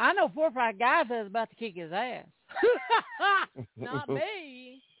 I know 4 or 5 guys that was about to kick his ass. Not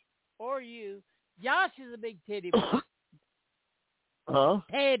me or you. Josh is a big teddy bear. Huh?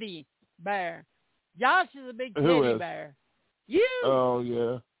 Teddy bear. Josh is a big teddy bear. You. Oh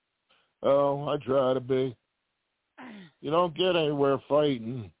yeah. Oh, I try to be. You don't get anywhere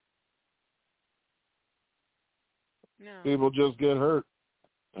fighting. No. People just get hurt.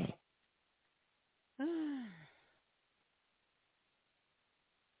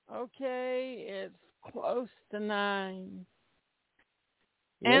 Okay, it's close to 9.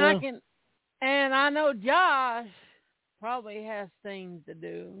 Yeah. And I know Josh probably has things to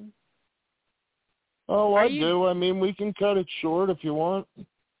do. Oh, I do. I mean, we can cut it short if you want.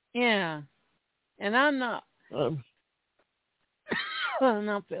 Yeah. And I'm not. I'm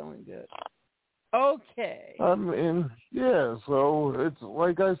not feeling good. Okay. I mean, yeah, so it's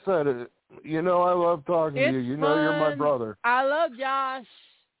like I said, I love talking to you. You know you're my brother. I love Josh.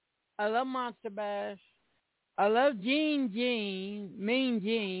 I love Monster Bash. I love Mean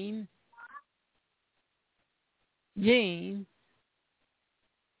Gene.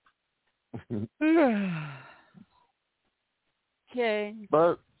 Okay.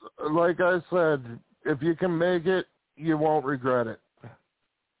 But like I said, if you can make it, you won't regret it.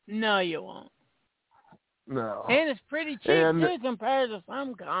 No, you won't. No. And it's pretty cheap too compared to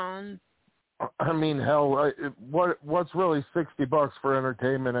some cons. I mean, hell, what's really $60 for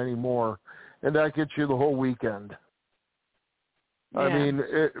entertainment anymore? And that gets you the whole weekend. Yeah. I mean,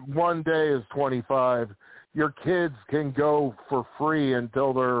 one day is $25. Your kids can go for free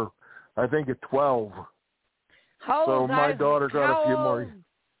until they're, I think, at 12. So my daughter got a few more.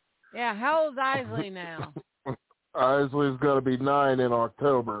 Yeah, how old's Isley now? Isley's going to be 9 in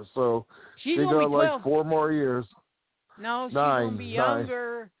October, so she got like 4 more years. No, she's going to be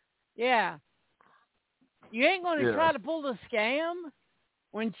younger. 9. Yeah. You ain't going to try to pull the scam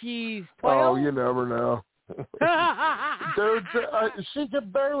when she's 12? Oh, you never know. Dude, she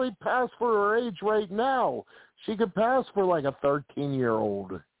could barely pass for her age right now. She could pass for like a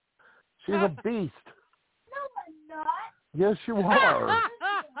 13-year-old. She's a beast. No, I'm not. Yes, you are.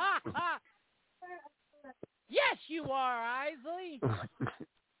 Yes, you are, Isley.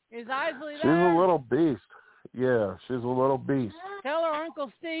 Is Isley there? She's a little beast. Yeah, she's a little beast. Tell her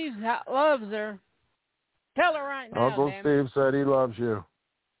Uncle Steve loves her. Tell her right now, Uncle Steve said he loves you.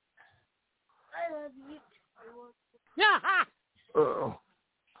 I love you. Uh-oh.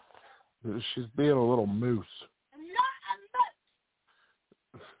 She's being a little moose. I'm not.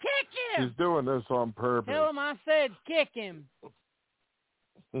 Kick him! She's doing this on purpose. Tell him I said kick him.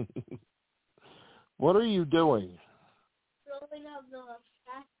 What are you doing?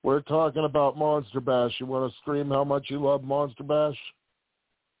 We're talking about Monster Bash. You want to scream how much you love Monster Bash?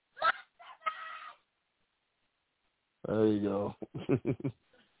 There you go.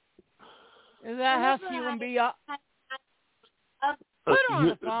 Is that how she will be up? Put her on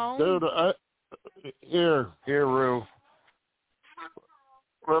the phone. Dude, here, Rue.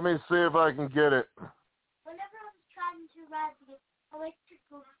 Let me see if I can get it. Whenever I was trying to ride the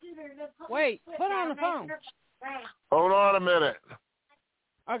electrical scooter, wait, put on the phone. Hold on a minute.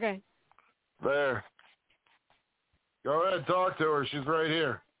 Okay. There. Go ahead, talk to her. She's right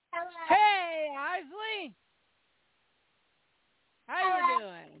here. Hello. Hey, Isley. How you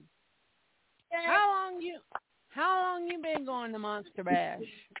doing? Good. How long you been going to Monster Bash?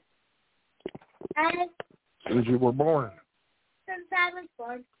 Since you were born. Since I was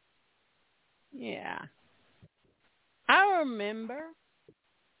born. Yeah. I remember.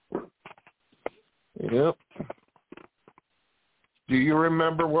 Yep. Do you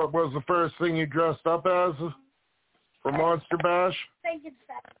remember what was the first thing you dressed up as for Monster Bash?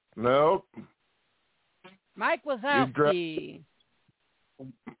 Frankenstein. Nope. Mike Wazowski.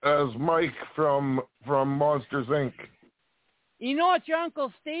 As Mike from Monsters, Inc. You know what your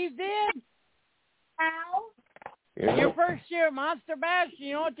Uncle Steve did? How? Yep. Your first year at Monster Bash,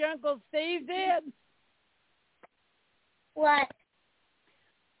 you know what your Uncle Steve did? What?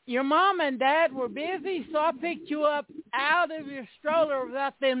 Your mom and dad were busy, so I picked you up out of your stroller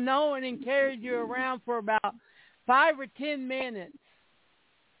without them knowing and carried you around for about 5 or 10 minutes.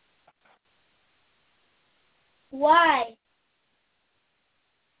 Why?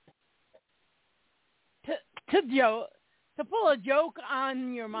 To pull a joke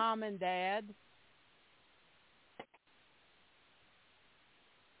on your mom and dad.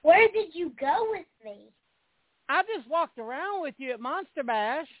 Where did you go with me? I just walked around with you at Monster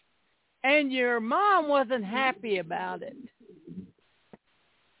Bash, and your mom wasn't happy about it.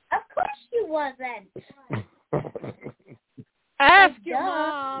 Of course she wasn't. Ask your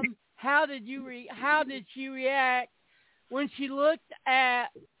mom how did she react when she looked at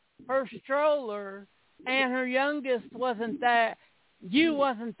her stroller and her youngest wasn't there. You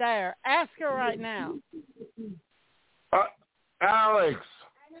wasn't there. Ask her right now. Alex,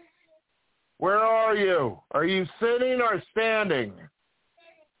 where are you? Are you sitting or standing?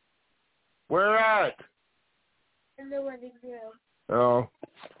 Where at? In the living room. Oh,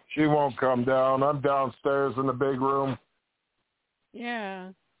 she won't come down. I'm downstairs in the big room.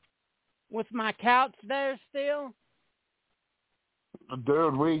 Yeah. With my couch there still?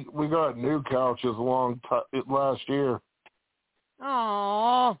 Dude, we got new couches last year.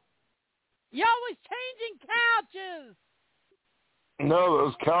 Oh, you always changing couches. No,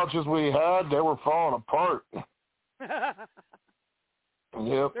 those couches we had, they were falling apart. Yep.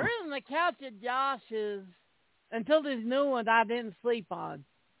 There isn't a couch at Josh's until this new one I didn't sleep on.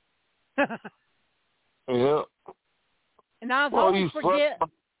 Yep. And I always forget.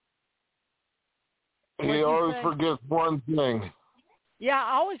 He always forgets one thing. Yeah,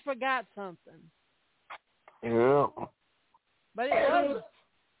 I always forgot something. Yeah. But it was.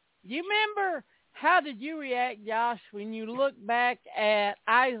 Do you remember how did you react, Josh, when you looked back at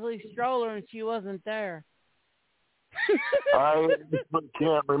Isley's stroller and she wasn't there? I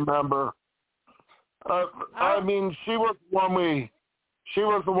can't remember. I mean, she was the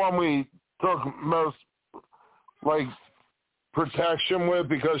one we took most like protection with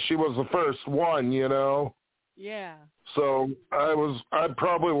because she was the first one, you know. Yeah. So I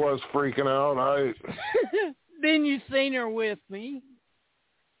probably was freaking out. Then you seen her with me.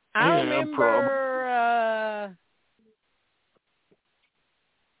 I remember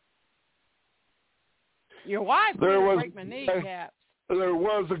your wife didn't break my kneecaps. There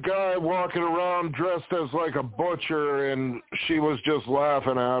was a guy walking around dressed as like a butcher, and she was just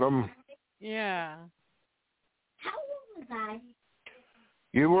laughing at him. Yeah. How old was I?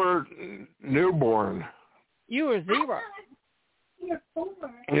 You were newborn. You were 0. You were 4.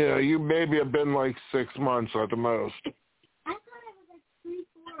 Yeah, you maybe have been like 6 months at the most. I thought I was like 3,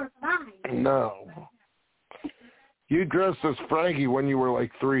 4, or 5. No. You dressed as Frankie when you were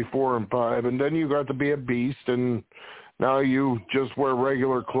like 3, 4, and 5, and then you got to be a beast, and now you just wear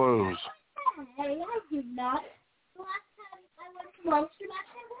regular clothes. Hey, I do not. The last time I went to Monster Bash,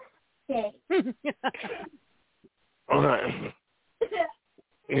 I worked.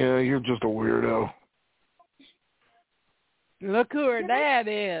 Yeah, you're just a weirdo. Look who her dad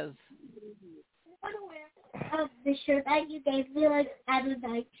is. I want to wear the shirt that you gave me, like, as a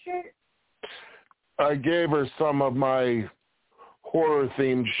night shirt. I gave her some of my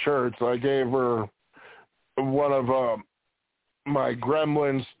horror-themed shirts. I gave her one of my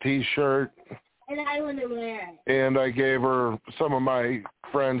Gremlins T-shirt. And I want to wear it. And I gave her some of my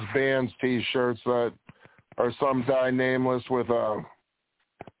friends' band's T-shirts that are some guy nameless with a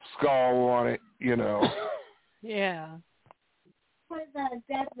skull on it, you know. Yeah. For the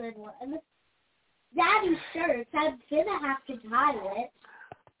Gremlin one. Daddy's shirts, I'm going to have to tie it.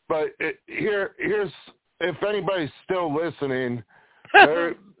 But here's, if anybody's still listening,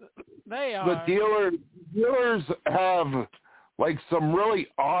 They are. The dealers have like some really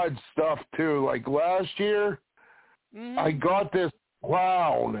odd stuff too. Like last year, I got this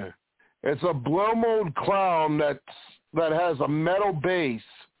clown. It's a blow mold clown that has a metal base.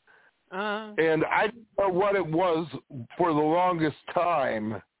 And I didn't know what it was for the longest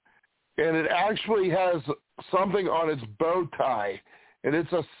time. And it actually has something on its bow tie, and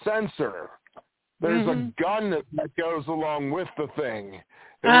it's a sensor. There's a gun that goes along with the thing.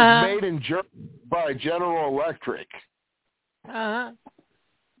 It was made in Germany by General Electric. And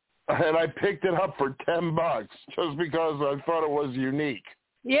I picked it up for $10 just because I thought it was unique.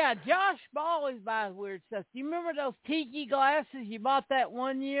 Yeah, Josh always buys weird stuff. Do you remember those tiki glasses you bought that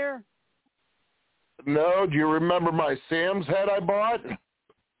one year? No, do you remember my Sam's head I bought?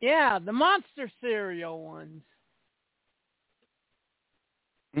 Yeah, the Monster cereal ones.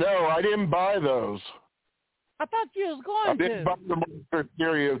 No, I didn't buy those. I thought you was going to. I didn't buy the Monster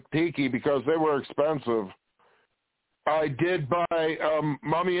cereal tiki because they were expensive. I did buy,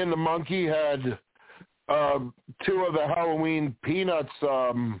 Mummy and the Monkey had 2 of the Halloween Peanuts,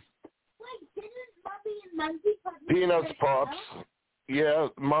 Wait, didn't Mummy and Monkey put Peanuts Pops. Yeah,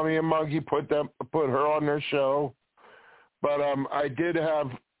 Mummy and Monkey put her on their show. But I do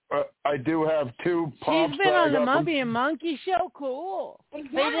have 2 pops. She's been on the Mummy and Monkey show. Cool. They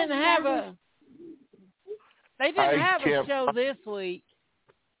didn't have a show this week.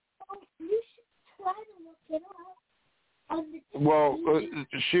 You should try to look it up. Well,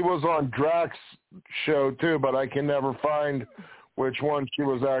 she was on Drac's show too, but I can never find which one she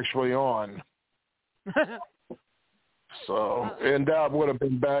was actually on. So, and that would have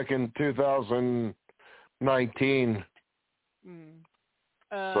been back in 2019.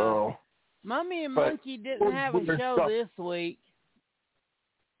 So, Mummy and Monkey didn't have a show this week.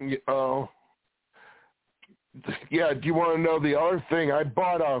 Oh. Yeah, do you want to know the other thing? I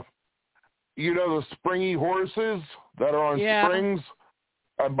bought the springy horses that are on springs?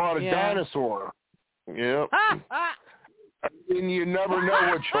 I bought a dinosaur. Yep. I mean, you never know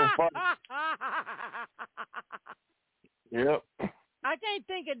what you'll find. Yep. I can't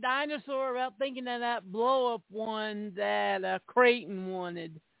think of dinosaur without thinking of that blow-up one that Creighton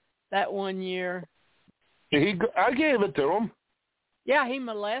wanted that one year. I gave it to him. Yeah, he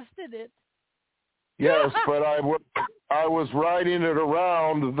molested it. Yes, but I was riding it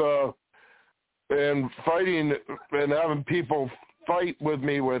around and fighting and having people fight with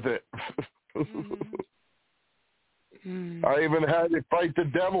me with it. I even had to fight the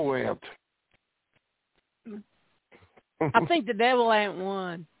devil ant. I think the devil ant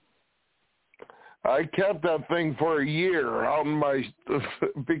won. I kept that thing for a year out in my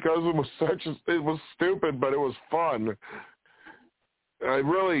because it was stupid, but it was fun. That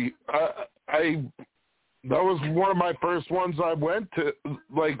was one of my first ones I went to,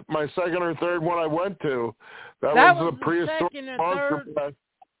 like my second or third one I went to. That was a prehistoric monster fest.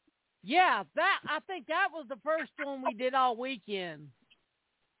 Yeah, I think that was the first one we did all weekend.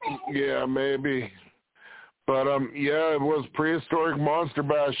 Yeah, maybe. But it was Prehistoric Monster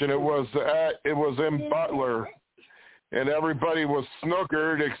Bash, and it was in Butler, and everybody was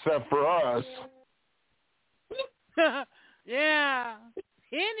snookered except for us. Yeah,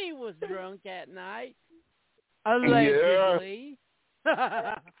 Penny was drunk at night, allegedly.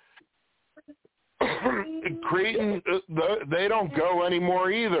 Yeah. Creighton, they don't go anymore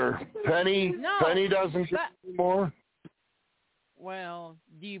either. Penny doesn't go anymore. Well,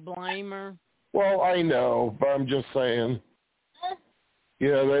 do you blame her? Well, I know, but I'm just saying.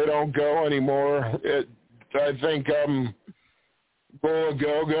 Yeah, they don't go anymore. I think Bull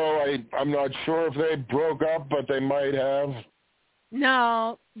Go-Go, I'm not sure if they broke up, but they might have.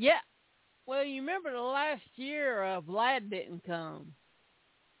 No, yeah. Well, you remember the last year Vlad didn't come.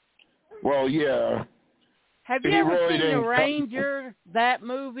 Well, yeah. Have you ever seen The Ranger, that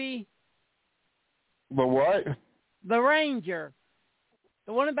movie? The what? The Ranger.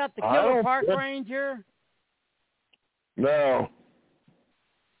 The one about the killer park ranger? No.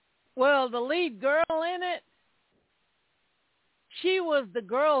 Well, the lead girl in it, she was the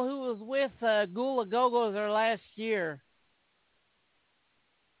girl who was with Gula Go-Go their last year.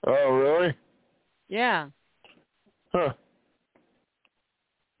 Oh, really? Yeah. Huh.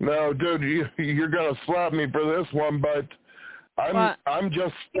 No, dude, you're gonna slap me for this one, but I'm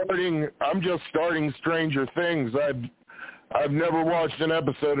just starting Stranger Things. I've never watched an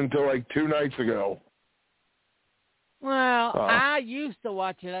episode until like 2 nights ago. Well, I used to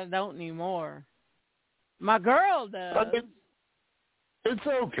watch it. I don't anymore. My girl does. It's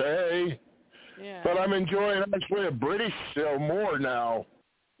okay. Yeah. But I'm enjoying actually a British show more now.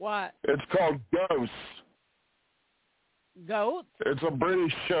 What? It's called Ghosts. Goats? It's a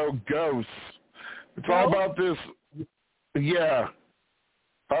British show, Ghosts. It's all about this,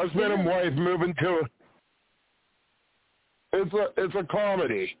 husband and wife moving to it's a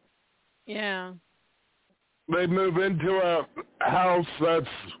comedy. Yeah. They move into a house that's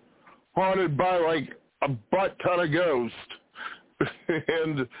haunted by like a butt ton of ghosts.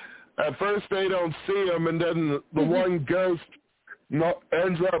 And at first they don't see them, and then the one ghost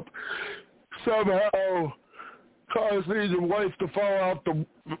ends up somehow causing the wife to fall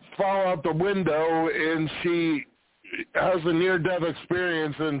out the window, and she has a near-death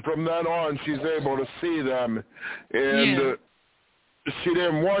experience, and from then on she's able to see them. And she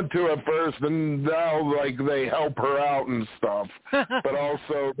didn't want to at first, and now like they help her out and stuff. But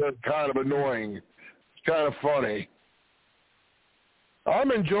also they're kind of annoying. It's kind of funny.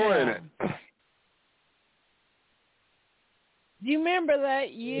 I'm enjoying it. Do you remember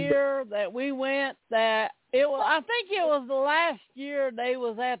that year that we went? I think it was the last year they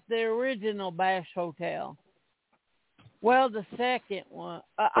was at the original Bash Hotel. Well, the second one,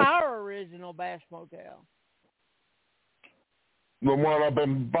 our original Bash Motel. The one up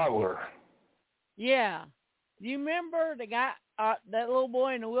in Butler. Yeah. Do you remember the guy, that little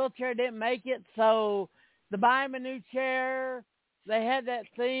boy in the wheelchair didn't make it, so to buy him a new chair, they had that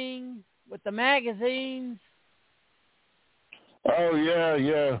thing with the magazines. Oh,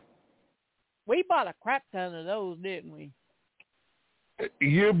 yeah. We bought a crap ton of those, didn't we?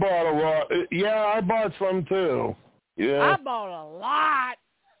 You bought a lot. Yeah, I bought some too. Yeah. I bought a lot.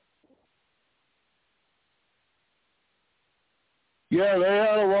 Yeah, they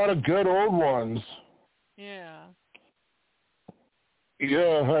had a lot of good old ones. Yeah.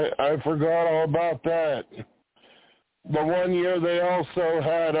 Yeah, I forgot all about that. The one year they also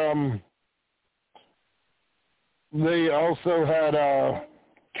had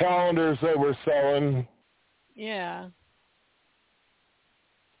calendars they were selling. Yeah.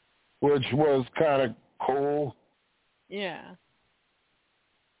 Which was kind of cool. Yeah.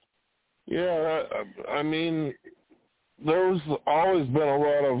 Yeah, I mean, there's always been a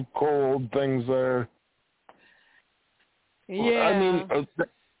lot of cool old things there. Yeah. I mean,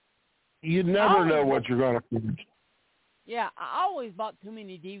 you never know what you're going to find. Yeah, I always bought too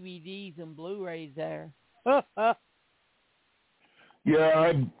many DVDs and Blu-rays there. Yeah,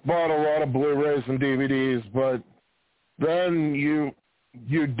 I bought a lot of Blu-rays and DVDs, but then you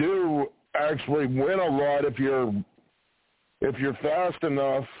do actually win a lot if you're fast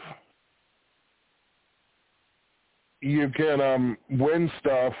enough. You can win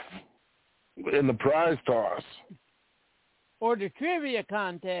stuff in the prize toss. Or the trivia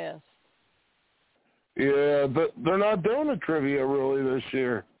contest. Yeah, but they're not doing a trivia really this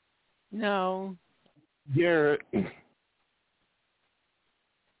year. No. Garrett.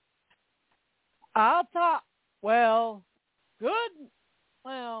 I'll talk. Well, good.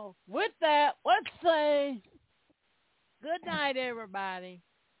 Well, with that, let's say good night, everybody.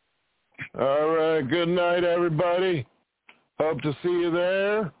 All right. Good night, everybody. Hope to see you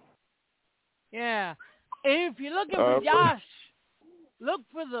there. Yeah. And if you're looking for Josh, look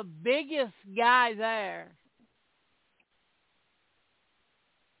for the biggest guy there.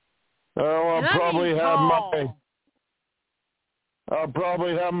 Oh, I'll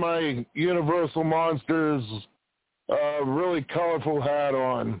probably have my Universal Monsters really colorful hat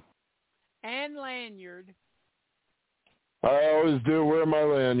on. And lanyard. I always do wear my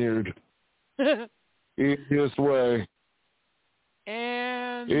lanyard. Easiest way.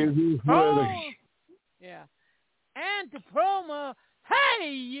 And yeah. And to promo, hey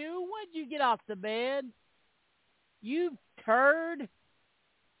you, when'd you get off the bed? You turd.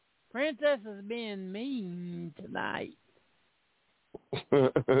 Princess is being mean tonight.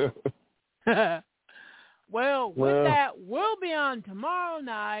 Well, with that, we'll be on tomorrow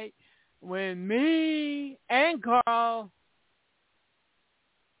night when me and Carl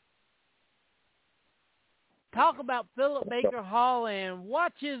talk about Philip Baker Hall and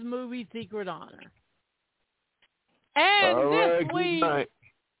watch his movie Secret Honor. And this week,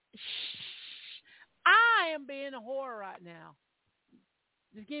 I am being a whore right now.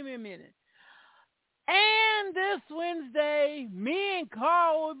 Just give me a minute. And this Wednesday, me and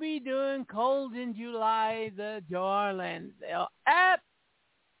Carl will be doing Cold in July, the Joe Lansdale, at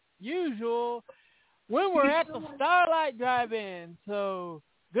usual, when we're at the Starlight Drive-In. So,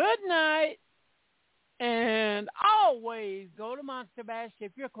 good night, and always go to Monster Bash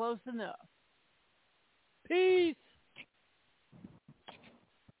if you're close enough. Peace.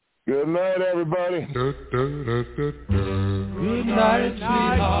 Good night, everybody. Good night,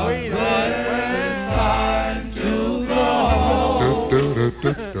 sweetheart. It's time to go.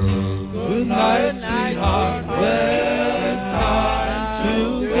 Good night, sweetheart.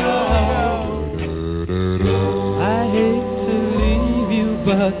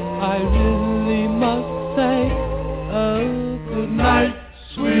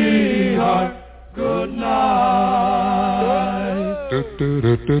 good night.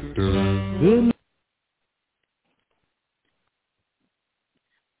 Good night.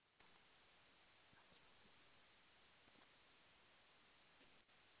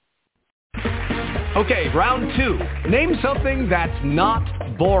 Okay, round 2. Name something that's not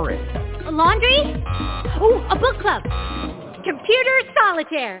boring. A laundry? Ooh, a book club. Computer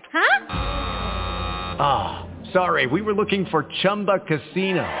solitaire, huh? Ah, sorry, we were looking for Chumba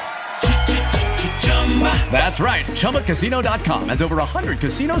Casino. That's right, ChumbaCasino.com has over 100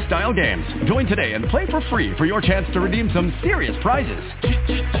 casino-style games. Join today and play for free for your chance to redeem some serious prizes.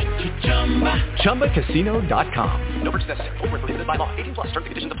 ChumbaCasino.com. No purchase necessary. Void where prohibited by law. 18+ terms and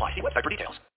conditions apply. See website for details.